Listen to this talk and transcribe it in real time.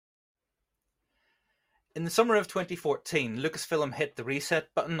In the summer of 2014, Lucasfilm hit the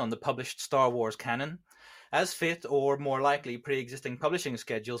reset button on the published Star Wars canon. As fate, or more likely pre-existing publishing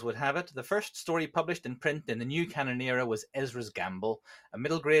schedules would have it, the first story published in print in the new canon era was Ezra's Gamble, a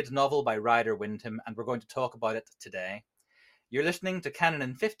middle-grade novel by Ryder Wyndham, and we're going to talk about it today. You're listening to Canon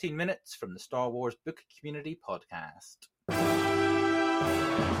in 15 Minutes from the Star Wars Book Community Podcast.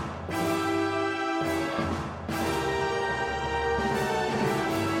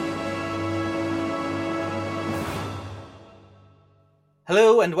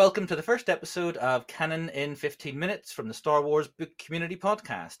 Hello and welcome to the first episode of Canon in 15 Minutes from the Star Wars Book Community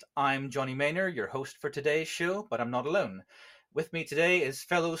Podcast. I'm Johnny Maynor, your host for today's show, but I'm not alone. With me today is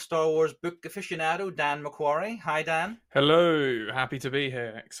fellow Star Wars book aficionado Dan McQuarrie. Hi, Dan. Hello, happy to be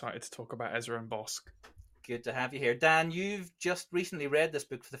here. Excited to talk about Ezra and Bossk. Good to have you here. Dan, you've just recently read this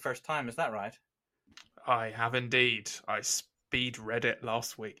book for the first time, is that right? I have indeed. I speed read it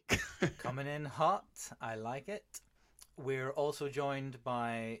last week. Coming in hot. I like it. We're also joined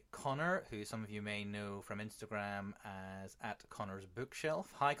by Connor, who some of you may know from Instagram as @Connor's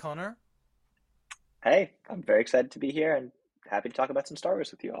Bookshelf. Hi, Connor. Hey, I'm very excited to be here and happy to talk about some Star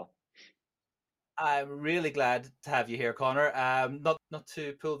Wars with you all. I'm really glad to have you here, Connor. Not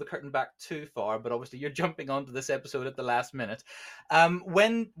to pull the curtain back too far, but obviously you're jumping onto this episode at the last minute.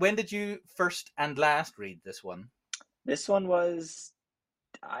 When did you first and last read this one? This one was,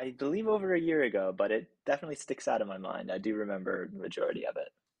 I believe, over a year ago, but it definitely sticks out in my mind. I do remember the majority of it.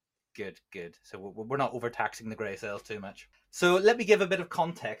 Good. So we're not overtaxing the grey cells too much. So let me give a bit of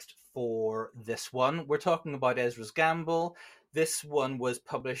context for this one. We're talking about Ezra's Gamble. This one was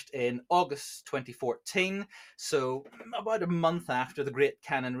published in August 2014, so about a month after the Great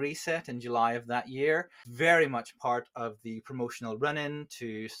Canon Reset in July of that year. Very much part of the promotional run-in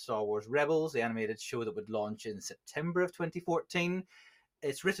to Star Wars Rebels, the animated show that would launch in September of 2014.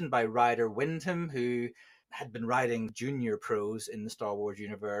 It's written by Ryder Wyndham, who had been writing junior prose in the Star Wars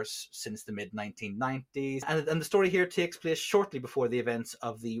universe since the mid-1990s. And the story here takes place shortly before the events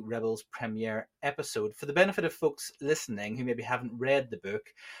of the Rebels premiere episode. For the benefit of folks listening who maybe haven't read the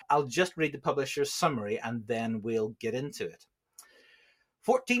book, I'll just read the publisher's summary and then we'll get into it.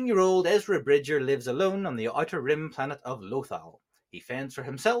 14-year-old Ezra Bridger lives alone on the outer rim planet of Lothal. He fends for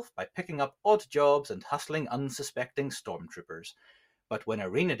himself by picking up odd jobs and hustling unsuspecting stormtroopers. But when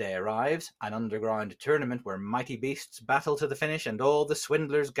Arena Day arrives, an underground tournament where mighty beasts battle to the finish and all the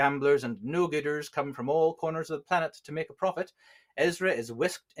swindlers, gamblers, and no-gooders come from all corners of the planet to make a profit, Ezra is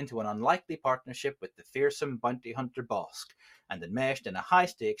whisked into an unlikely partnership with the fearsome bounty hunter Bossk, and enmeshed in a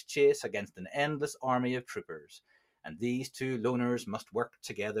high-stakes chase against an endless army of troopers. And these two loners must work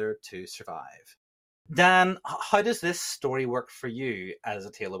together to survive. Dan, how does this story work for you as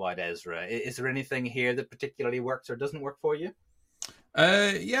a tale about Ezra? Is there anything here that particularly works or doesn't work for you?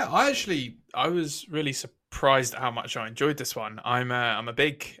 I was really surprised at how much I enjoyed this one. I'm a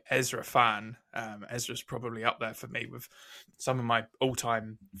big Ezra fan. Ezra's probably up there for me with some of my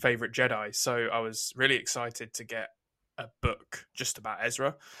all-time favorite Jedi. So I was really excited to get a book just about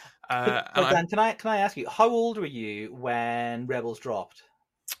Ezra. Dan, can I ask you, how old were you when Rebels dropped?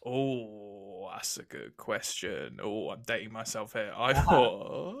 Oh, that's a good question. Oh, I'm dating myself here. I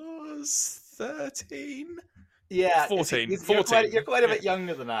was 13. Yeah, 14. You're quite a bit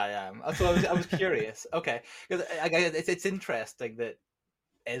younger than I am. So I was curious. Okay, because it's interesting that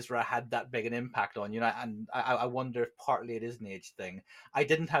Ezra had that big an impact on you, and I wonder if partly it is an age thing. I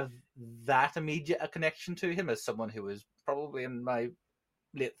didn't have that immediate a connection to him as someone who was probably in my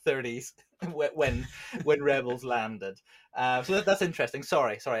late 30s when Rebels landed. So that's interesting.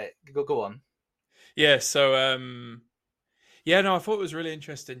 Sorry, go on. Yeah, so I thought it was really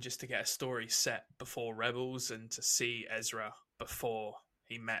interesting just to get a story set before Rebels and to see Ezra before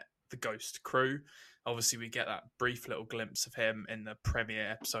he met the Ghost crew. Obviously, we get that brief little glimpse of him in the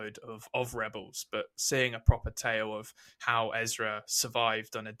premiere episode of Rebels, but seeing a proper tale of how Ezra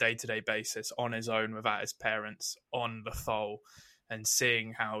survived on a day-to-day basis on his own without his parents on Lothal, and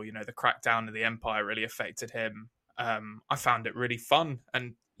seeing how, the crackdown of the Empire really affected him, I found it really fun.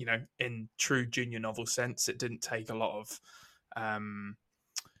 And, in true junior novel sense, it didn't take a lot of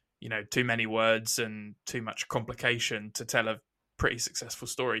too many words and too much complication to tell a pretty successful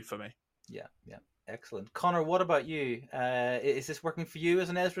story for me. Yeah, excellent. Connor, what about you? Is this working for you as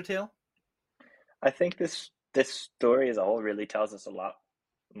an Ezra tale? I think this story as a whole really tells us a lot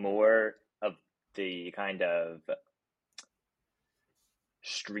more of the kind of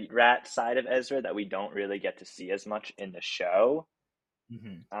street rat side of Ezra that we don't really get to see as much in the show.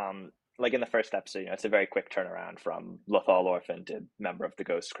 Mm-hmm. Like in the first episode, it's a very quick turnaround from Lothal orphan to member of the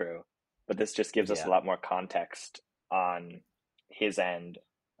Ghost crew. But this just gives us a lot more context on his end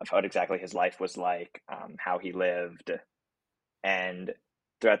of what exactly his life was like, how he lived, and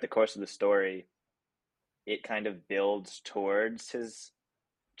throughout the course of the story, it kind of builds towards his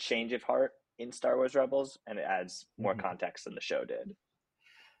change of heart in Star Wars Rebels, and it adds more Mhm. context than the show did.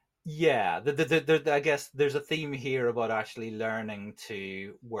 Yeah, I guess there's a theme here about actually learning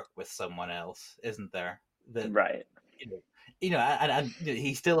to work with someone else, isn't there? That Right. you know, and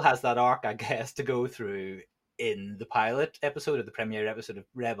he still has that arc, I guess, to go through in the pilot episode or the premiere episode of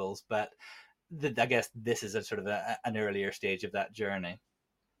Rebels. But I guess this is a sort of an earlier stage of that journey.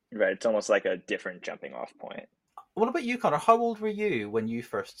 Right. It's almost like a different jumping off point. What about you, Connor? How old were you when you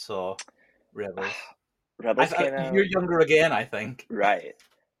first saw Rebels? Rebels came You're out, younger again, I think. right.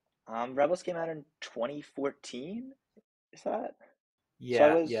 Rebels came out in 2014. Is that? So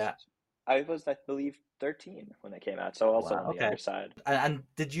Yeah, yeah. I was, I believe, 13 when they came out. So also Wow. on the Okay. younger side. And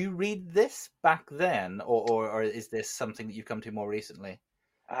did you read this back then, or is this something that you've come to more recently?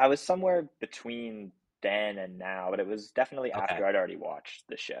 I was somewhere between then and now, but it was definitely Okay. after I'd already watched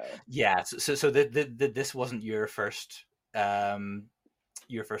the show. Yeah. So this wasn't um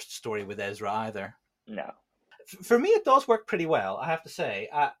your first story with Ezra either. No. For me, it does work pretty well. I have to say,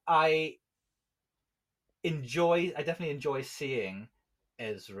 I definitely enjoy seeing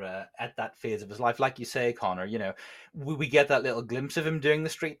Ezra at that phase of his life. Like you say, Connor, we get that little glimpse of him doing the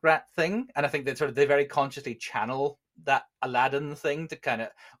street rat thing. And I think that sort of they very consciously channel that Aladdin thing to kind of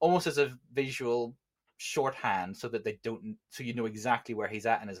almost as a visual shorthand so that so you know exactly where he's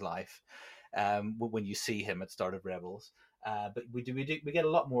at in his life when you see him at start of Rebels. But we get a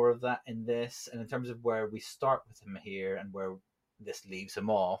lot more of that in this. And in terms of where we start with him here and where this leaves him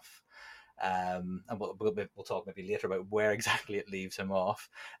off, and we'll talk maybe later about where exactly it leaves him off.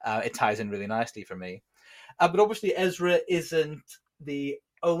 It ties in really nicely for me. But obviously, Ezra isn't the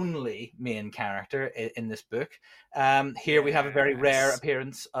only main character in this book. Here we have a very rare Yes.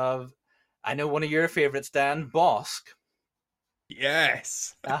 appearance of, I know one of your favorites, Dan, Bosk.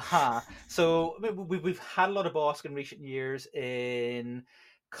 Yes. Aha. So we've had a lot of Bosk in recent years in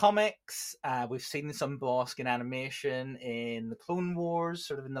comics. We've seen some Bosk in animation in the Clone Wars,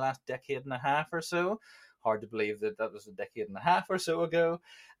 sort of in the last decade and a half or so. Hard to believe that was a decade and a half or so ago.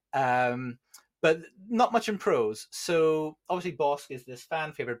 But not much in prose. So obviously, Bosk is this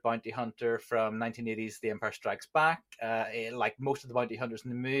fan favorite bounty hunter from 1980's The Empire Strikes Back. Like most of the bounty hunters in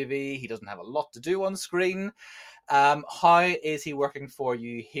the movie, he doesn't have a lot to do on screen. How is he working for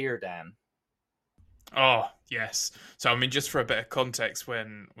you here, Dan? Oh, yes. So I mean, just for a bit of context,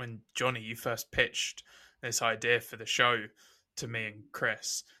 when Johnny, you first pitched this idea for the show to me and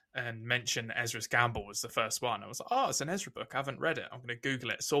Chris and mentioned Ezra's Gamble was the first one, I was like, oh, it's an Ezra book. I haven't read it. I'm going to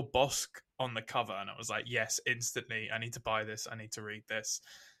Google it. Saw Bosk on the cover, and I was like, yes, instantly. I need to buy this. I need to read this.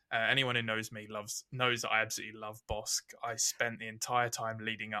 Anyone who knows me knows that I absolutely love Bosk. I spent the entire time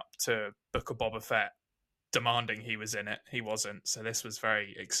leading up to Book of Boba Fett demanding he was in it. He wasn't. So this was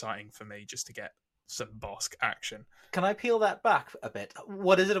very exciting for me just to get some Bosk action. Can I peel that back a bit?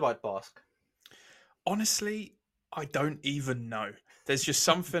 What is it about Bosk? Honestly, I don't even know. There's just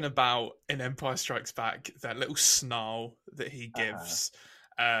something about in Empire Strikes Back, that little snarl that he gives.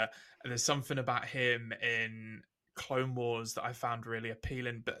 And there's something about him in Clone Wars that I found really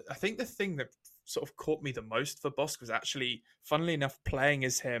appealing. But I think the thing that sort of caught me the most for Bosk was actually, funnily enough, playing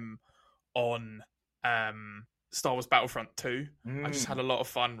as him on Star Wars Battlefront 2. I just had a lot of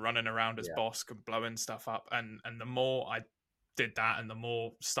fun running around as Bosk and blowing stuff up. And the more I did that and the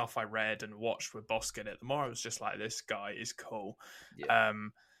more stuff I read and watched with Bosk in it, the more I was just like, this guy is cool. Yeah.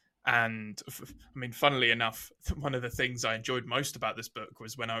 And I mean, funnily enough, one of the things I enjoyed most about this book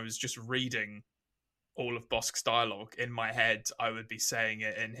was when I was just reading all of Bosk's dialogue in my head, I would be saying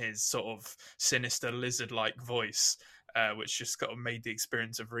it in his sort of sinister lizard-like voice, which just got made the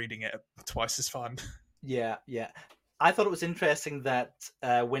experience of reading it twice as fun. Yeah. I thought it was interesting that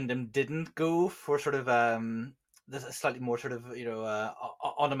Wyndham didn't go for sort of slightly more sort of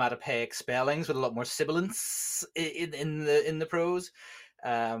onomatopoeic spellings with a lot more sibilance in the prose.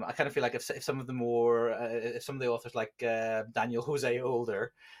 I kind of feel like if some of the authors like Daniel Jose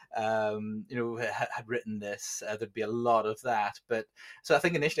Older, had written this, there'd be a lot of that. But so I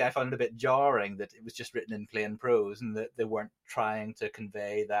think initially I found it a bit jarring that it was just written in plain prose and that they weren't trying to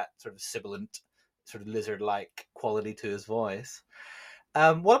convey that sort of sibilant, sort of lizard-like quality to his voice.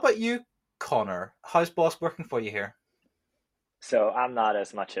 What about you, Connor? How's Bosk working for you here? So I'm not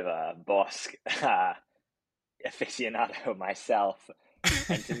as much of a Bosk aficionado myself.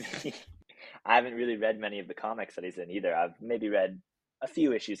 And to me, I haven't really read many of the comics that he's in either. I've maybe read a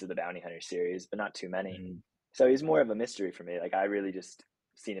few issues of the Bounty Hunter series, but not too many. So he's more of a mystery for me. Like, I really just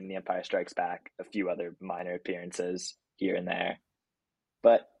seen him in The Empire Strikes Back, a few other minor appearances here and there.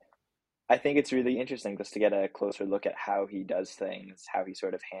 But I think it's really interesting just to get a closer look at how he does things, how he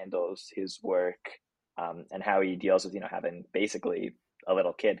sort of handles his work, and how he deals with, having basically a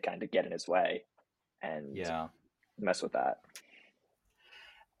little kid kind of get in his way and Yeah. mess with that.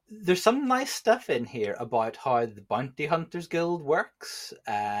 There's some nice stuff in here about how the Bounty Hunters Guild works,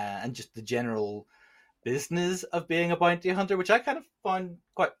 and just the general business of being a bounty hunter, which I kind of found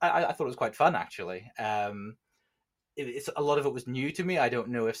quite. I thought it was quite fun, actually. It's a lot of it was new to me. I don't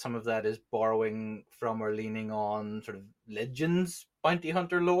know if some of that is borrowing from or leaning on sort of Legends bounty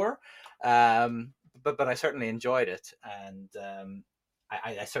hunter lore, but I certainly enjoyed it, and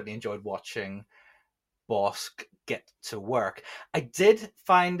I certainly enjoyed watching Bosk get to work. I did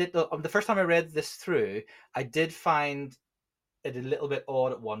find it the first time I read this through. I did find it a little bit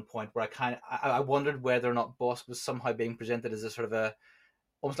odd at one point where I wondered whether or not Bosk was somehow being presented as a sort of a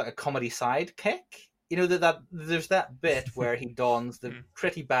almost like a comedy sidekick. You know that there's that bit where he dons the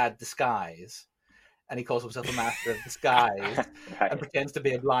pretty bad disguise, and he calls himself a master of disguise, Right. and pretends to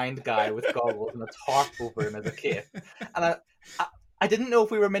be a blind guy with goggles and a tarp over him as a cape. And I didn't know if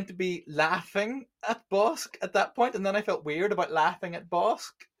we were meant to be laughing at Bosk at that point, and then I felt weird about laughing at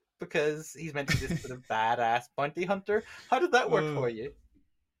Bosk because he's meant to be this sort of badass bounty hunter. How did that work for you?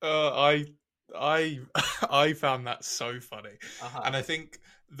 I found that so funny, Uh-huh. and I think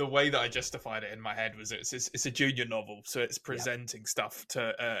the way that I justified it in my head was it's a junior novel, so it's presenting stuff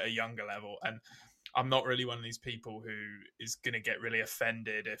to a younger level, and I'm not really one of these people who is going to get really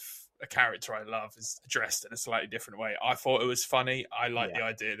offended if a character I love is dressed in a slightly different way. I thought it was funny. I like the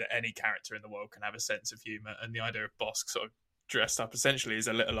idea that any character in the world can have a sense of humor, and the idea of Bosk sort of dressed up essentially as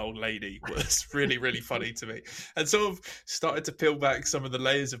a little old lady was really, really funny to me, and sort of started to peel back some of the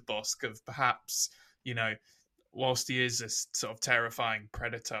layers of Bosk of perhaps, whilst he is a sort of terrifying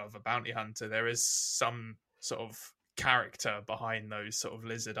predator of a bounty hunter, there is some sort of character behind those sort of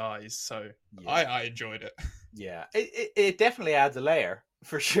lizard eyes. So I enjoyed it. Yeah, it definitely adds a layer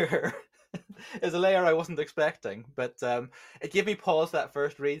for sure. There's a layer I wasn't expecting, but it gave me pause that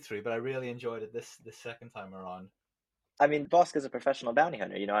first read through. But I really enjoyed it this second time around. I mean, Bosk is a professional bounty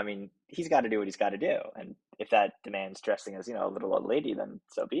hunter. I mean, he's got to do what he's got to do, and if that demands dressing as a little old lady, then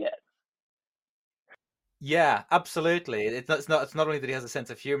so be it. Yeah, absolutely. It's not only that he has a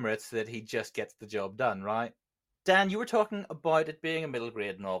sense of humor; it's that he just gets the job done, right? Dan, you were talking about it being a middle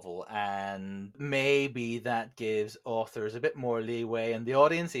grade novel, and maybe that gives authors a bit more leeway, and the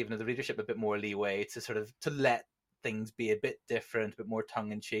audience, even the readership, a bit more leeway to sort of to let things be a bit different, a bit more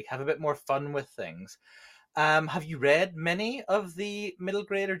tongue in cheek, have a bit more fun with things. Have you read many of the middle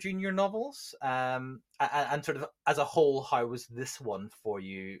grade or junior novels? And sort of as a whole, how was this one for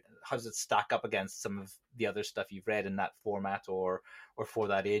you? How does it stack up against some of the other stuff you've read in that format or for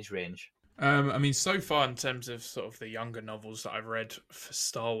that age range? I mean, so far in terms of sort of the younger novels that I've read for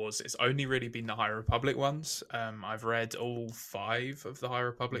Star Wars, it's only really been the High Republic ones. I've read all 5 of the High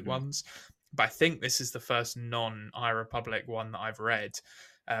Republic ones, but I think this is the first non-High Republic one that I've read,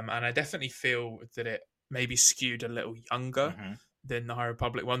 and I definitely feel that it maybe skewed a little younger than the High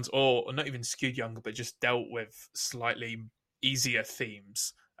Republic ones, or not even skewed younger, but just dealt with slightly easier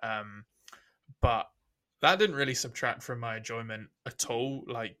themes. But that didn't really subtract from my enjoyment at all.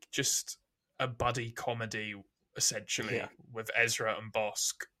 Like, just a buddy comedy, essentially, with Ezra and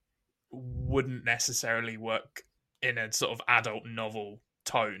Bosk wouldn't necessarily work in a sort of adult novel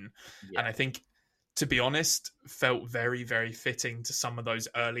tone. And I think, to be honest, felt very, very fitting to some of those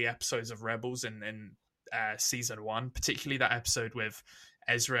early episodes of Rebels in season 1, particularly that episode with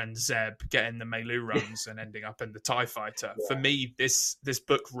Ezra and Zeb getting the Melu runs and ending up in the TIE fighter. For me, this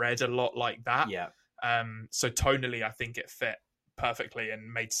book read a lot like that. So tonally, I think it fit perfectly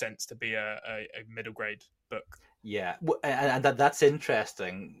and made sense to be a middle grade book. Yeah, and that's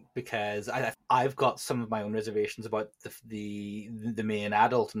interesting because I've got some of my own reservations about the main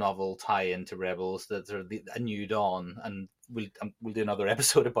adult novel tie-in to Rebels, that sort of A New Dawn, and we'll do another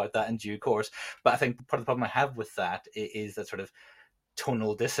episode about that in due course. But I think part of the problem I have with that is that sort of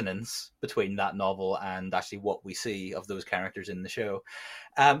tonal dissonance between that novel and actually what we see of those characters in the show.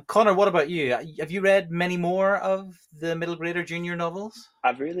 Connor, what about you? Have you read many more of the middle grade or junior novels?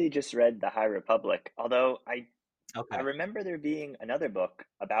 I've really just read the High Republic, although I remember there being another book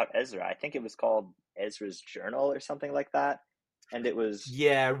about Ezra. I think it was called Ezra's Journal or something like that. And it was...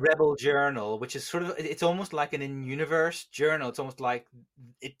 Yeah, Rebel Journal, which is sort of, it's almost like an in-universe journal. It's almost like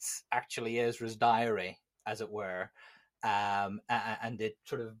it's actually Ezra's diary, as it were. And it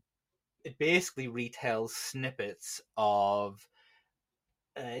basically retells snippets of,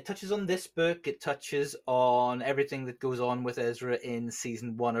 it touches on this book, it touches on everything that goes on with Ezra in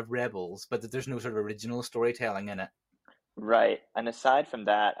season 1 of Rebels, but there's no sort of original storytelling in it. Right. And aside from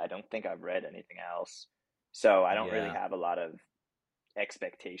that, I don't think I've read anything else. So I don't really Yeah. have a lot of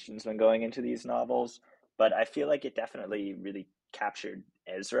expectations when going into these novels, but I feel like it definitely really captured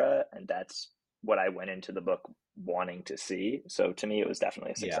Ezra, and that's what I went into the book wanting to see. So to me, it was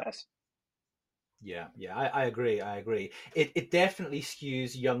definitely a Yeah. success. Yeah, I agree. I agree. It definitely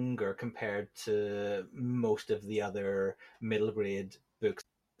skews younger compared to most of the other middle grade books.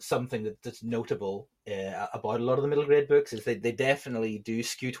 Something that's notable about a lot of the middle grade books is they definitely do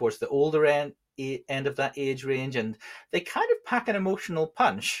skew towards the older end of that age range, and they kind of pack an emotional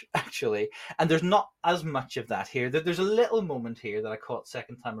punch actually. And there's not as much of that here. There's a little moment here that I caught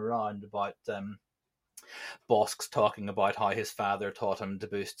second time around about Bosk's talking about how his father taught him to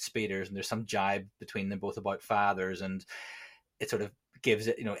boost speeders, and there's some jibe between them both about fathers, and it sort of gives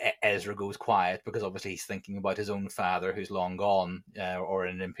it, Ezra goes quiet because obviously he's thinking about his own father who's long gone or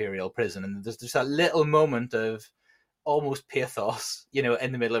in an imperial prison, and there's just a little moment of almost pathos,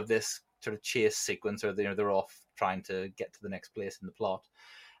 in the middle of this sort of chase sequence, or they're off trying to get to the next place in the plot.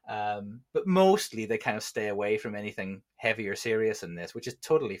 But mostly they kind of stay away from anything heavy or serious in this, which is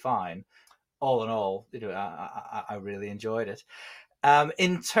totally fine. All in all, I really enjoyed it.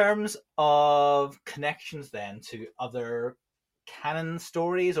 In terms of connections then to other canon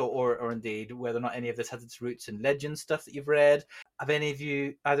stories, or indeed whether or not any of this has its roots in legend stuff that you've read, have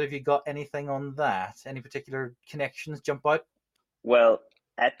either of you got anything on that? Any particular connections jump out? Well,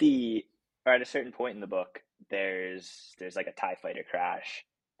 at the or at a certain point in the book, there's like a TIE fighter crash,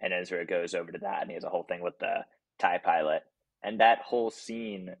 and Ezra goes over to that, and he has a whole thing with the TIE pilot, and that whole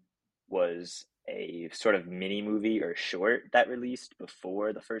scene was a sort of mini movie or short that released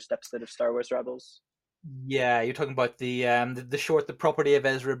before the first episode of Star Wars Rebels. Yeah, you're talking about the short, The Property of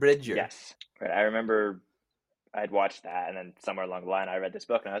Ezra Bridger. Yes, right. I remember I'd watched that, and then somewhere along the line, I read this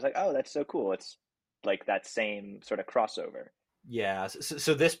book, and I was like, "Oh, that's so cool!" It's like that same sort of crossover. Yeah,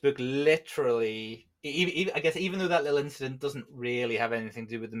 so this book literally, I guess, even though that little incident doesn't really have anything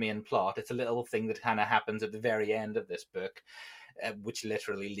to do with the main plot, it's a little thing that kind of happens at the very end of this book, which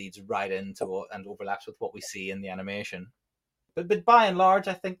literally leads right into and overlaps with what we see in the animation. But by and large,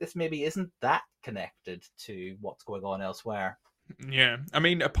 I think this maybe isn't that connected to what's going on elsewhere. Yeah, I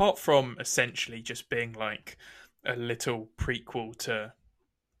mean, apart from essentially just being like a little prequel to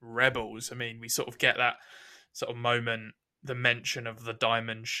Rebels, I mean, we sort of get that sort of moment, the mention of the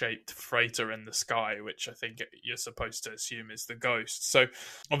diamond shaped freighter in the sky, which I think you're supposed to assume is the Ghost. So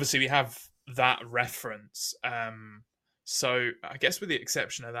obviously we have that reference. So I guess with the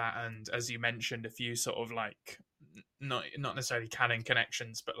exception of that, and as you mentioned, a few sort of like not necessarily canon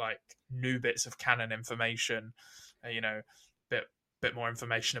connections, but like new bits of canon information, bit bit more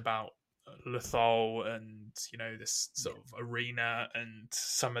information about Lothal and this sort of arena and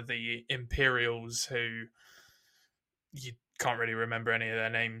some of the Imperials who you can't really remember any of their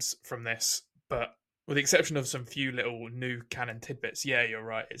names from this, but with the exception of some few little new canon tidbits, yeah, you're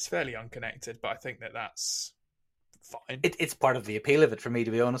right. It's fairly unconnected, but I think that's fine. It's part of the appeal of it for me,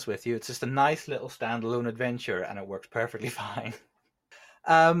 to be honest with you. It's just a nice little standalone adventure, and it works perfectly fine.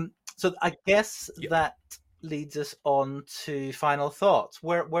 So I guess that leads us on to final thoughts.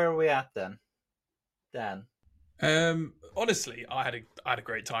 Where are we at then, Dan? Honestly, I had a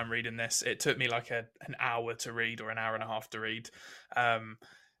great time reading this. It took me like an hour to read or an hour and a half to read.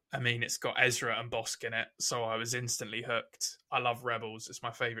 I mean, it's got Ezra and Bosk in it, so I was instantly hooked. I love Rebels. It's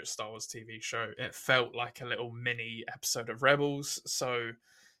my favorite Star Wars TV show. It felt like a little mini episode of Rebels. So,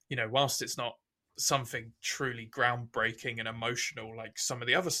 whilst it's not something truly groundbreaking and emotional like some of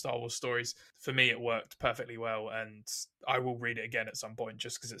the other Star Wars stories, for me, it worked perfectly well. And I will read it again at some point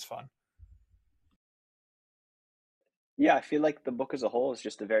just because it's fun. Yeah, I feel like the book as a whole is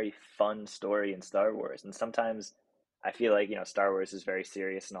just a very fun story in Star Wars. And sometimes I feel like, Star Wars is very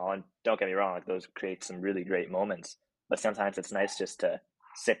serious and all. And don't get me wrong, like those create some really great moments. But sometimes it's nice just to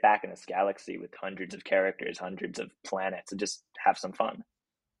sit back in this galaxy with hundreds of characters, hundreds of planets, and just have some fun.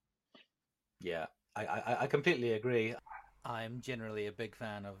 Yeah, I completely agree. I'm generally a big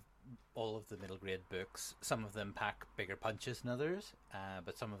fan of all of the middle grade books. Some of them pack bigger punches than others,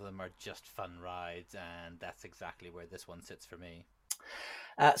 but some of them are just fun rides, and that's exactly where this one sits for me.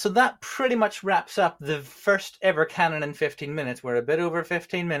 So that pretty much wraps up the first ever canon in 15 minutes. We're a bit over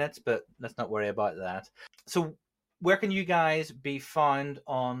 15 minutes, but let's not worry about that. So where can you guys be found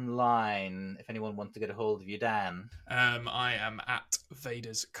online if anyone wants to get a hold of you, Dan? I am at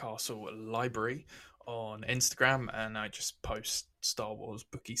Vader's Castle Library on Instagram, and I just post Star Wars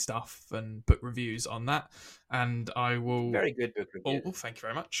booky stuff and book reviews on that. And I will Very good book review. Oh, thank you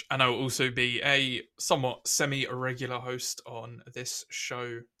very much. And I will also be a somewhat semi-regular host on this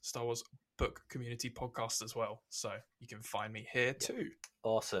show, Star Wars book community podcast as well. So you can find me here too.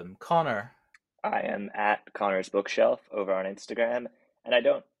 Awesome. Connor? I am at Connor's Bookshelf over on Instagram, and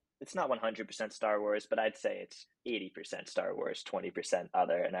it's not 100% Star Wars, but I'd say it's 80% Star Wars, 20%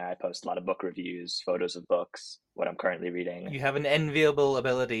 other, and I post a lot of book reviews, photos of books, what I'm currently reading. You have an enviable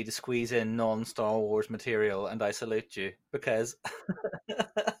ability to squeeze in non-Star Wars material, and I salute you, because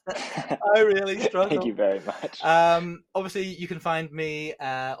I really struggle. Thank you very much. Obviously, you can find me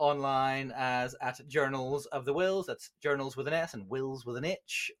online as at Journals of the Wills. That's Journals with an S and Wills with an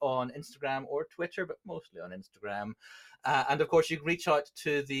H on Instagram or Twitter, but mostly on Instagram. And of course, you can reach out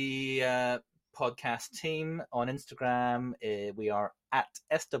to the podcast team on Instagram. We are at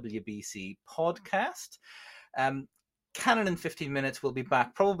SWBC Podcast. Canon in 15 Minutes will be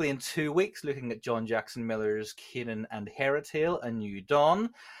back probably in 2 weeks, looking at John Jackson Miller's Kanan and Heratale, A New Dawn.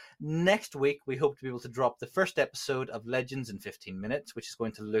 Next week, we hope to be able to drop the first episode of Legends in 15 Minutes, which is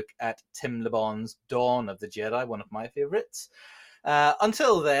going to look at Tim LeBon's Dawn of the Jedi, one of my favorites.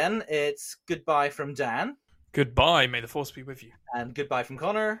 Until then, it's goodbye from Dan. Goodbye. May the Force be with you. And goodbye from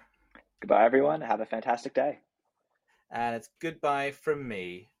Connor. Goodbye, everyone. Have a fantastic day. And it's goodbye from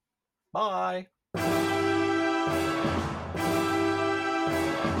me. Bye.